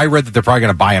buy. I read that they're probably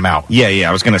going to buy him out. Yeah.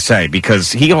 I was going to say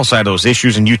because he also had those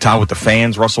issues in Utah with the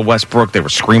fans. Russell Westbrook. They were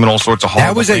screaming all sorts of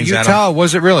horrible things. That was at Utah,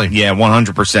 was it really? Yeah,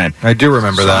 100%. I do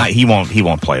remember that. He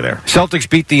won't play there. Celtics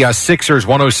beat the Sixers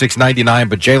 106-99,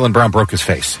 but Jaylen Brown broke his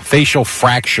face. Facial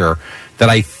fracture that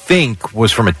I think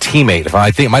was from a teammate.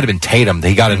 I think it might have been Tatum.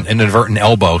 He got an inadvertent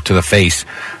elbow to the face.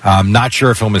 Not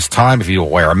sure if he'll miss time, if he'll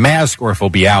wear a mask, or if he'll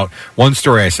be out. One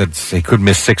story I said he could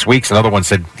miss 6 weeks. Another one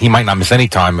said he might not miss any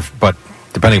time, but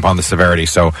depending upon the severity.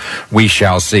 So we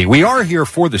shall see. We are here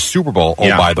for the Super Bowl,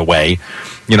 by the way.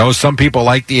 Some people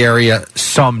like the area,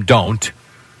 some don't.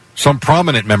 Some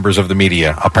prominent members of the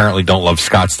media apparently don't love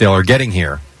Scottsdale or getting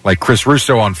here. Like Chris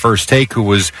Russo on First Take, who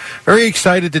was very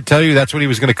excited to tell you that's what he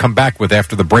was going to come back with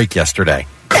after the break yesterday.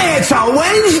 It's a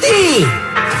Wednesday.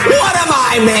 What am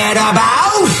I mad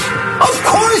about? Of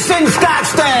course in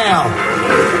Scottsdale.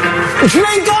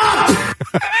 Drink up.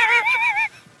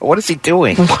 What is he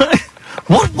doing?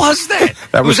 What was that?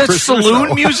 Was that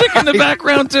saloon music in the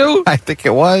background, too? I think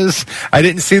it was. I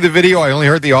didn't see the video. I only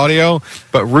heard the audio.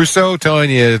 But Russo telling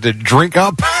you to drink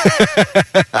up?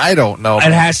 I don't know. It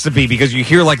has to be, because you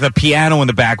hear, like, the piano in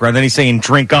the background. Then he's saying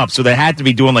drink up. So they had to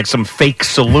be doing, like, some fake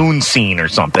saloon scene or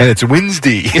something. And it's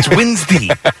Wednesday. It's Wednesday.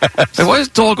 Like, why does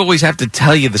dog always have to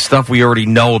tell you the stuff we already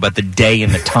know about the day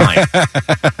and the time?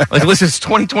 Like, listen, it's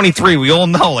 2023. We all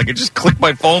know. Like, I just click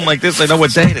my phone like this. I know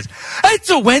what day it is. It's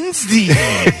a Wednesday.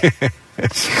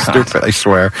 It's stupid, I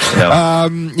swear. Yeah.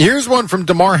 Here's one from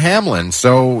DeMar Hamlin.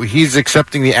 So he's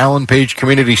accepting the Alan Page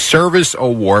Community Service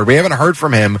Award. We haven't heard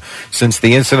from him since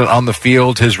the incident on the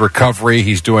field, his recovery.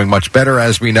 He's doing much better,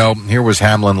 as we know. Here was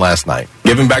Hamlin last night.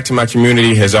 Giving back to my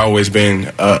community has always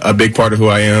been a big part of who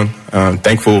I am.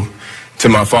 Thankful to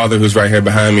my father, who's right here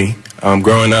behind me.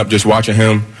 Growing up, just watching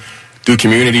him do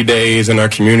community days in our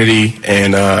community,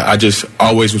 and I just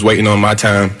always was waiting on my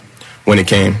time when it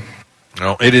came.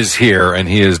 Well, it is here, and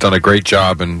he has done a great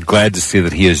job, and glad to see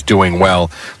that he is doing well.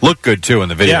 Looked good, too, in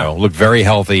the video. Yeah. Looked very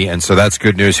healthy, and so that's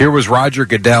good news. Here was Roger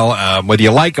Goodell. Whether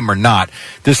you like him or not,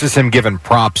 this is him giving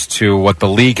props to what the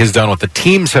league has done, what the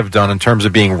teams have done in terms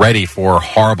of being ready for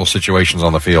horrible situations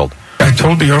on the field. I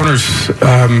told the owners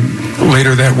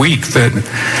later that week that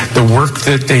the work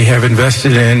that they have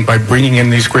invested in by bringing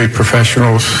in these great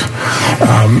professionals,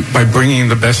 by bringing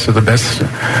the best of the best,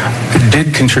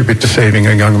 did contribute to saving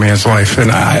a young man's life,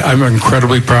 and I'm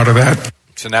incredibly proud of that.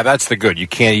 So now that's the good. You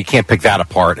can't pick that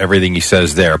apart, everything he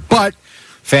says there. But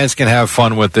fans can have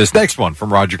fun with this next one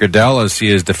from Roger Goodell as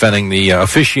he is defending the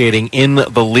officiating in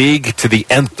the league to the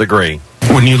nth degree.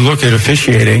 When you look at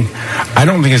officiating, I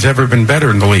don't think it's ever been better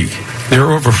in the league. There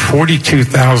are over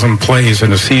 42,000 plays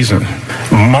in a season.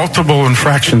 Multiple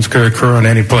infractions could occur on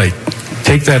any play.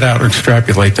 Take that out and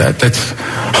extrapolate that. That's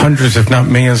hundreds, if not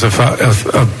millions, of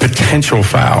potential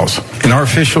fouls. And our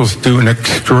officials do an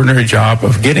extraordinary job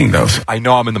of getting those. I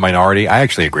know I'm in the minority. I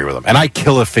actually agree with him. And I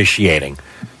kill officiating.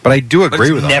 But I do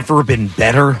agree with him. It's never been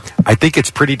better. I think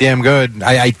it's pretty damn good.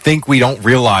 I think we don't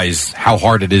realize how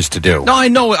hard it is to do. No, I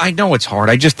know it's hard.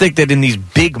 I just think that in these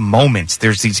big moments,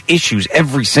 there's these issues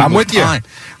every single time. I'm with you.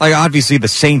 Like, obviously, the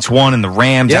Saints won and the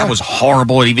Rams. Yeah. That was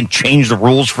horrible. It even changed the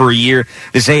rules for a year.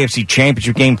 This AFC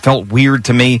Championship game felt weird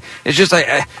to me. It's just like,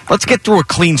 let's get through a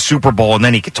clean Super Bowl, and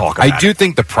then he could talk about it. I do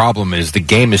think the problem is the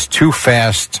game is too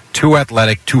fast, too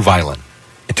athletic, too violent.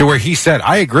 To where he said,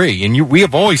 I agree, and we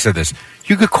have always said this,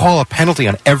 you could call a penalty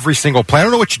on every single play. I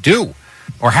don't know what you do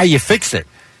or how you fix it,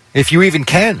 if you even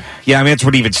can. Yeah, I mean, that's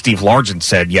what even Steve Largent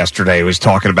said yesterday. He was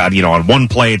talking about, on one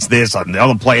play it's this, on the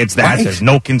other play it's that. Right. There's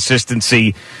no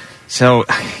consistency. So,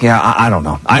 yeah, I don't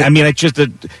know. I mean,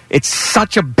 it's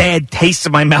such a bad taste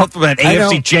in my mouth from that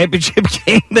AFC Championship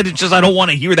game that it's just, I don't want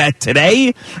to hear that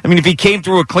today. I mean, if he came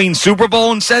through a clean Super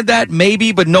Bowl and said that,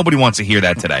 maybe, but nobody wants to hear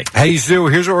that today. Hey, Zoo,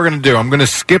 here's what we're going to do. I'm going to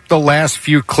skip the last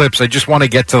few clips. I just want to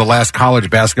get to the last college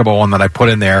basketball one that I put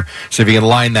in there, so if you can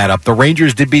line that up. The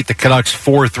Rangers did beat the Canucks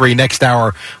 4-3. Next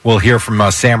hour, we'll hear from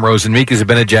Sam Rosen. Mika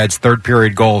Zibanejad's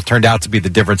third-period goal turned out to be the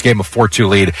difference. Gave them a 4-2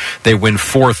 lead. They win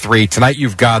 4-3. Tonight,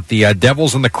 you've got the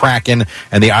Devils and the Kraken,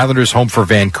 and the Islanders home for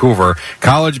Vancouver.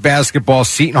 College basketball,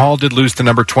 Seton Hall did lose to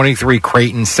number 23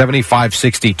 Creighton,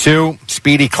 75-62.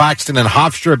 Speedy Claxton and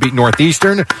Hofstra beat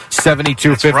Northeastern,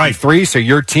 72-53. Right. So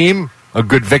your team, a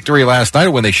good victory last night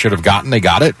when they should have gotten. They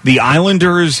got it. The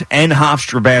Islanders and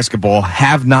Hofstra basketball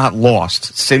have not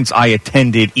lost since I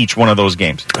attended each one of those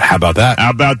games. How about that? How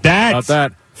about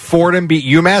that? Fordham beat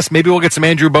UMass. Maybe we'll get some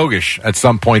Andrew Bogusch at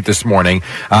some point this morning.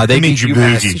 They beat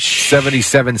UMass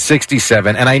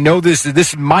 77-67. And I know this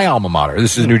is my alma mater.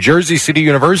 This is New Jersey City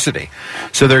University.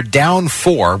 So they're down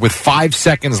 4 with 5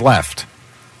 seconds left.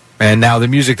 And now the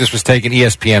music, this was taken,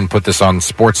 ESPN put this on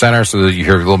SportsCenter, so that you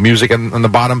hear a little music on the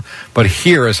bottom. But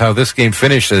here is how this game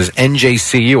finishes.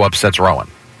 NJCU upsets Rowan.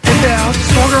 Down,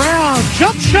 swung around,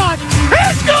 jump shot,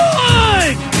 it's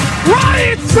good!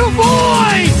 Ryan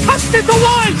Savoy touched it to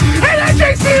one, and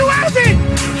NJCU has it!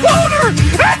 Floater,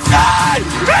 it's good!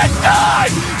 It's good!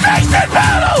 Mason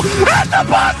Battle at the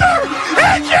buzzer!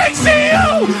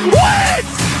 NJCU wins!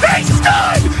 They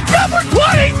stood number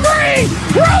 23!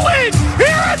 Ruin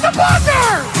here at the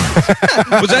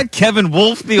buzzer! Was that Kevin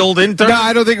Wolf, the old intern? No,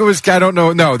 I don't think it was. I don't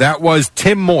know. No, that was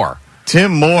Tim Moore.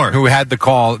 Tim Moore, who had the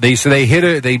call. They hit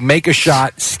it. They make a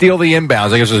shot, steal the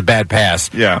inbounds. I guess it was a bad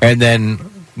pass. Yeah, and then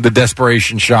the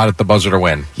desperation shot at the buzzer to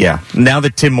win. Yeah. Now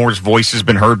that Tim Moore's voice has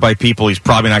been heard by people, he's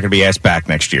probably not going to be asked back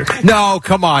next year. No,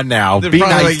 come on now. They're Be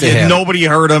nice to him. Nobody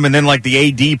heard him, and then like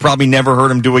the AD probably never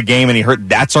heard him do a game, and he heard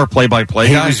that's our play-by-play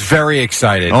guy. He was very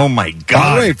excited. Oh my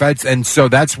God! And so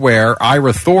that's where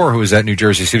Ira Thor, who was at New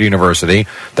Jersey City University,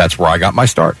 that's where I got my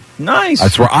start. Nice.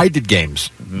 That's where I did games.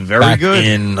 Very good.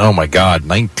 In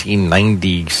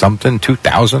 1990 something,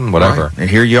 2000, whatever. Right. And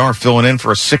here you are filling in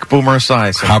for a sick Boomer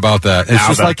Esiason. How about that? It's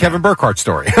just like Kevin Burkhardt's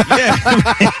story. Yeah,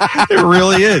 it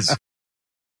really is.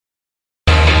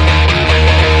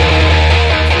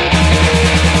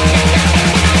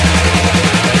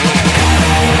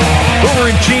 Boomer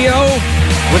and Gio,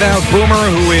 without Boomer,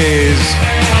 who is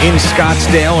in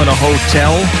Scottsdale in a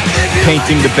hotel,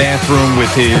 painting the bathroom with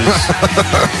his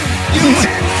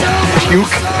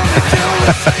puke.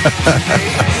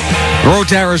 Road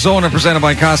to Arizona, presented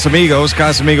by Casamigos.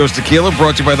 Casamigos Tequila,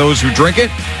 brought to you by those who drink it.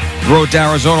 Road to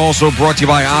Arizona, also brought to you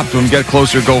by Optum. Get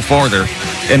closer, go farther.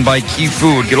 And by Key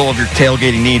Food. Get all of your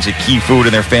tailgating needs at Key Food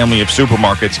and their family of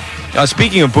supermarkets.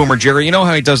 Speaking of Boomer, Jerry, you know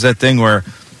how he does that thing where,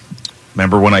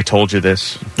 remember when I told you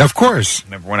this? Of course.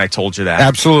 Remember when I told you that?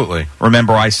 Absolutely.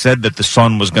 Remember I said that the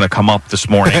sun was going to come up this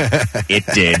morning? It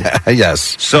did.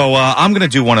 Yes. So I'm going to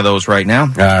do one of those right now.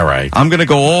 All right. I'm going to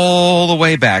go all the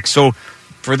way back. So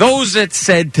for those that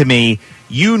said to me,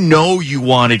 you know you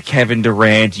wanted Kevin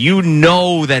Durant. You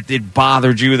know that it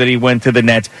bothered you that he went to the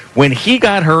Nets. When he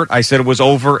got hurt, I said it was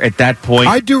over at that point.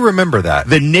 I do remember that.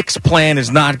 The Knicks plan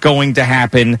is not going to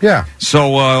happen. Yeah.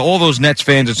 So all those Nets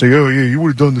fans that say, oh, yeah, you would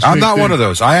have done the same I'm not thing. one of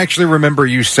those. I actually remember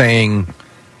you saying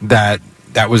that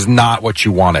was not what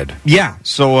you wanted. Yeah.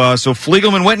 So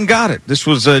Fliegelman went and got it. This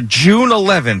was June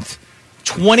 11th.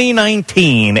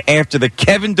 2019, after the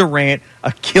Kevin Durant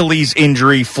Achilles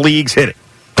injury, Fleegs hit it.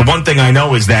 The one thing I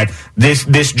know is that this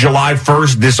July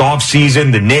 1st, this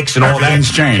offseason, the Knicks and all that,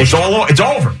 changed. It's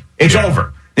over. It's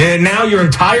over. And now your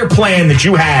entire plan that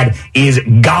you had is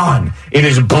gone. It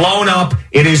is blown up.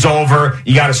 It is over.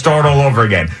 You got to start all over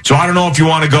again. So I don't know if you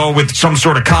want to go with some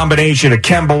sort of combination of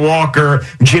Kemba Walker,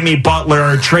 Jimmy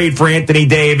Butler, trade for Anthony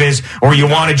Davis, or you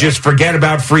want to just forget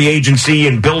about free agency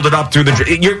and build it up through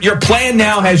the... Your plan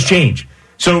now has changed.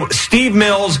 So Steve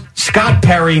Mills, Scott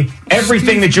Perry,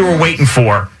 everything that you were waiting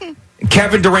for,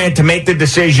 Kevin Durant to make the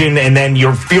decision, and then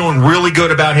you're feeling really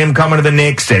good about him coming to the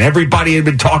Knicks, and everybody had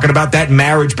been talking about that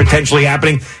marriage potentially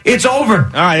happening. It's over.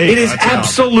 All right, it is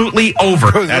absolutely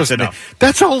over.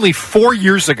 That's only 4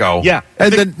 years ago. Yeah.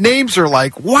 And the names are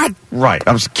like, what? Right.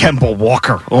 That was Kemba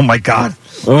Walker. Oh, my God.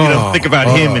 Think about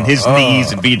him and his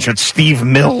knees and being Steve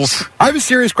Mills. I have a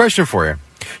serious question for you.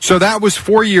 So that was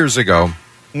 4 years ago.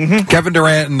 Mm-hmm. Kevin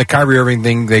Durant and the Kyrie Irving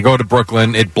thing, they go to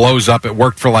Brooklyn. It blows up. It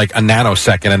worked for like a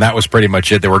nanosecond, and that was pretty much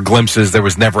it. There were glimpses. There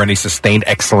was never any sustained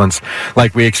excellence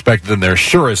like we expected, and there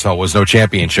sure as hell was no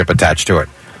championship attached to it.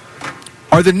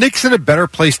 Are the Knicks in a better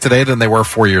place today than they were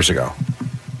 4 years ago?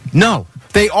 No.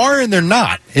 They are and they're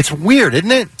not. It's weird,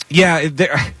 isn't it? Yeah.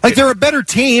 They're a better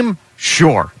team.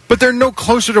 Sure. But they're no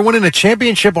closer to winning a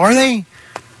championship, are they?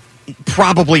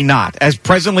 Probably not. As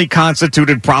presently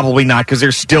constituted, probably not, because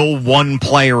they're still one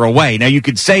player away. Now, you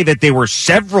could say that they were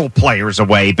several players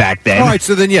away back then. All right,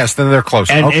 so then, yes, then they're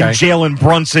closer. And, okay. And Jalen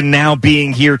Brunson now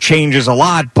being here changes a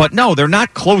lot. But no, they're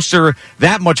not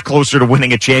that much closer to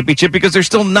winning a championship, because they're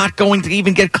still not going to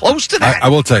even get close to that. I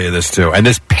will tell you this, too, and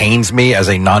this pains me as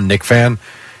a non-Knick fan.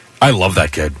 I love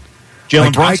that kid.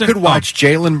 Jalen Brunson? I could watch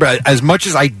Jalen, as much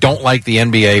as I don't like the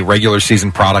NBA regular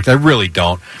season product, I really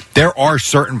don't. There are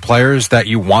certain players that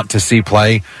you want to see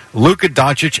play. Luka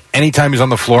Doncic, anytime he's on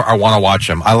the floor, I want to watch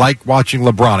him. I like watching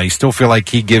LeBron. I still feel like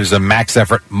he gives a max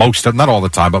effort not all the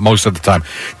time, but most of the time.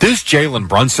 This Jalen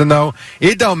Brunson, though,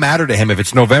 it don't matter to him if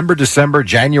it's November, December,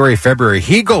 January, February.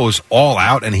 He goes all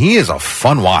out, and he is a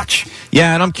fun watch.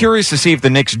 Yeah, and I'm curious to see if the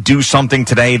Knicks do something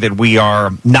today that we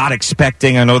are not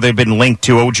expecting. I know they've been linked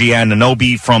to OG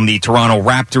Anunoby from the Toronto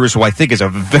Raptors, who I think is a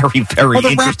very, very interesting... Are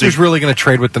the Raptors really going to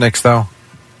trade with the Knicks, though?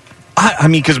 I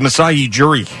mean, because Masai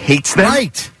Ujiri hates them.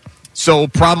 Right. So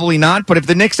probably not. But if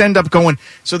the Knicks end up going...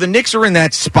 So the Knicks are in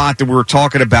that spot that we were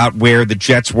talking about where the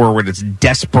Jets were with its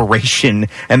desperation,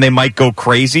 and they might go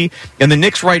crazy. And the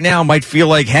Knicks right now might feel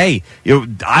like, hey,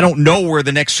 I don't know where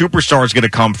the next superstar is going to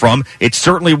come from. It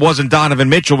certainly wasn't Donovan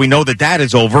Mitchell. We know that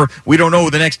is over. We don't know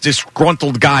who the next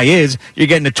disgruntled guy is. You're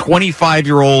getting a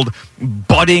 25-year-old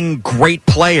budding great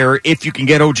player if you can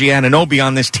get OG Anunoby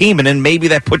on this team, and then maybe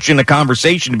that puts you in a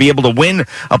conversation to be able to win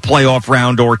a playoff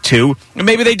round or two, and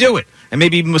maybe they do it. And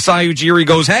maybe Masai Ujiri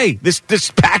goes, hey, this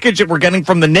package that we're getting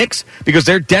from the Knicks, because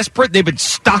they're desperate, they've been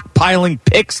stockpiling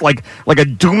picks like a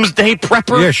doomsday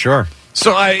prepper. Yeah, sure.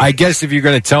 So I guess if you're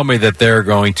going to tell me that they're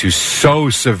going to so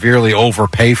severely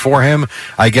overpay for him,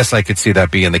 I guess I could see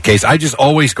that being the case. I just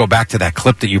always go back to that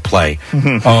clip that you play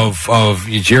of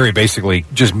Jerry basically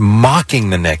just mocking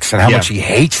the Knicks and how much he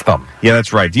hates them. Yeah,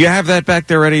 that's right. Do you have that back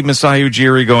there ready, Masai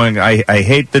Ujiri, going, I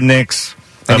hate the Knicks.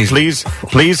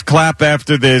 Please clap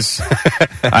after this.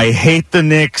 I hate the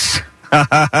Knicks.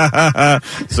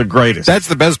 It's the greatest. That's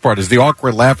the best part, is the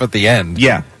awkward laugh at the end.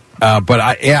 Yeah. But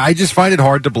I just find it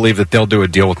hard to believe that they'll do a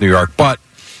deal with New York. But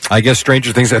I guess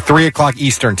stranger things at 3:00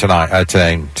 Eastern tonight.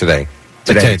 Today,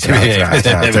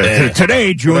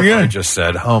 Junior. I just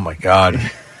said, oh my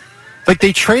God. Like,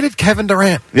 they traded Kevin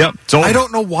Durant. Yep. I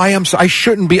don't know why I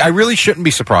shouldn't be. I really shouldn't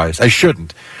be surprised. I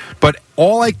shouldn't. But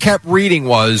all I kept reading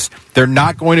was they're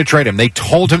not going to trade him. They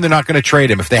told him they're not going to trade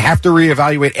him. If they have to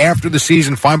reevaluate after the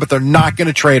season, fine, but they're not going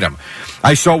to trade him.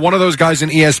 I saw one of those guys in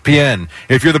ESPN.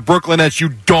 If you're the Brooklyn Nets, you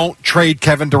don't trade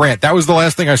Kevin Durant. That was the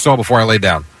last thing I saw before I laid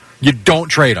down. You don't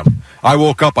trade him. I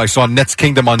woke up, I saw Nets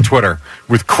Kingdom on Twitter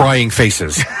with crying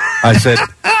faces. I said,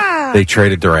 they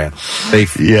traded Durant. They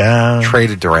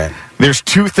traded Durant. There's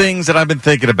two things that I've been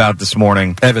thinking about this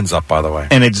morning. Evan's up, by the way.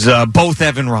 And it's both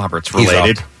Evan Roberts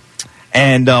related.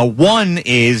 And one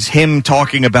is him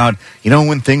talking about,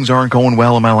 when things aren't going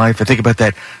well in my life, I think about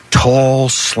that tall,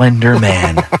 slender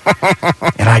man.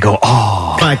 And I go,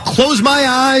 oh. I close my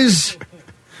eyes,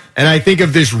 and I think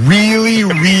of this really,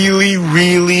 really,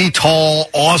 really tall,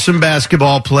 awesome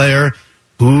basketball player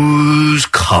who's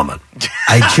coming.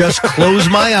 I just close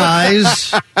my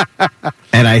eyes,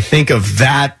 and I think of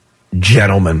that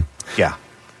gentleman. Yeah.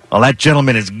 Well, that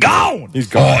gentleman is gone. He's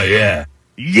gone. Oh, yeah.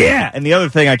 Yeah, and the other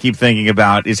thing I keep thinking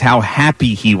about is how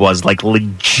happy he was, like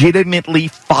legitimately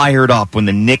fired up when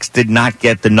the Knicks did not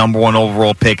get the #1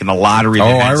 overall pick in the lottery. Oh,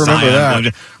 I remember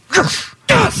that.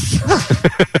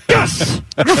 Yes!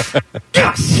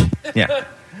 Yes! Yeah.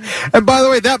 And by the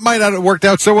way, that might not have worked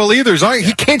out so well either.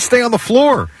 He can't stay on the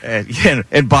floor.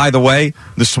 And by the way,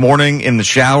 this morning in the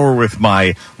shower with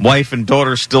my wife and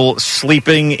daughter still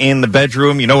sleeping in the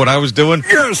bedroom, you know what I was doing?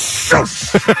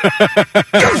 Yes!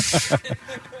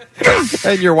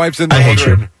 And your wife's in the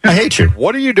bedroom. I hate you.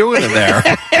 What are you doing in there?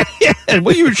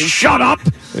 Will you shut up?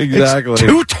 Exactly. It's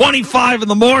 2:25 in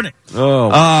the morning. Oh.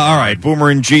 All right.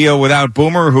 Boomer and Gio without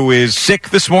Boomer, who is sick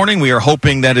this morning. We are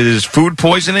hoping that it is food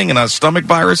poisoning and a stomach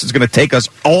virus. It's going to take us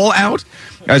all out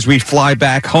as we fly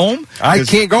back home. I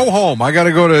can't go home. I got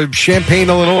to go to Champaign,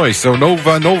 Illinois, so no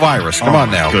virus. Come on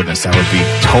now. Goodness, that would be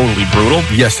totally brutal.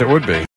 Yes, it would be.